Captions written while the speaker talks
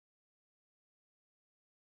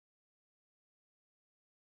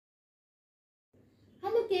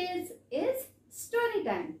kids, it's story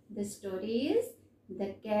time. The story is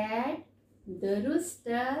the cat, the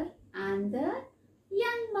rooster and the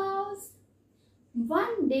young mouse.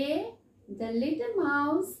 One day, the little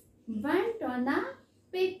mouse went on a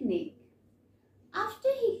picnic. After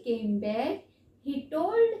he came back, he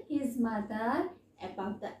told his mother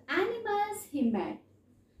about the animals he met.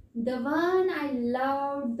 The one I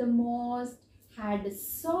loved the most had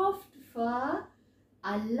soft fur,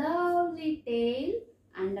 a lovely tail,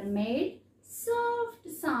 and made soft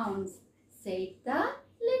sounds, said the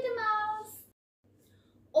little mouse.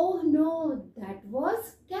 Oh no, that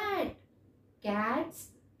was cat. Cats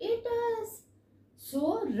eat us.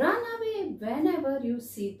 So run away whenever you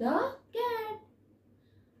see the cat,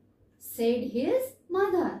 said his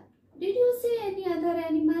mother. Did you see any other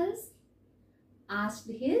animals?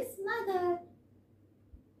 Asked his mother.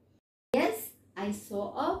 Yes, I saw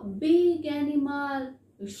a big animal.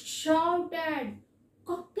 It shouted,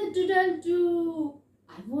 "Cock-a-doodle-doo."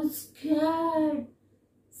 I was scared,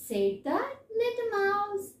 said the little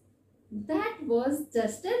mouse. That was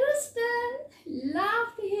just a rooster,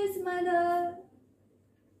 laughed his mother.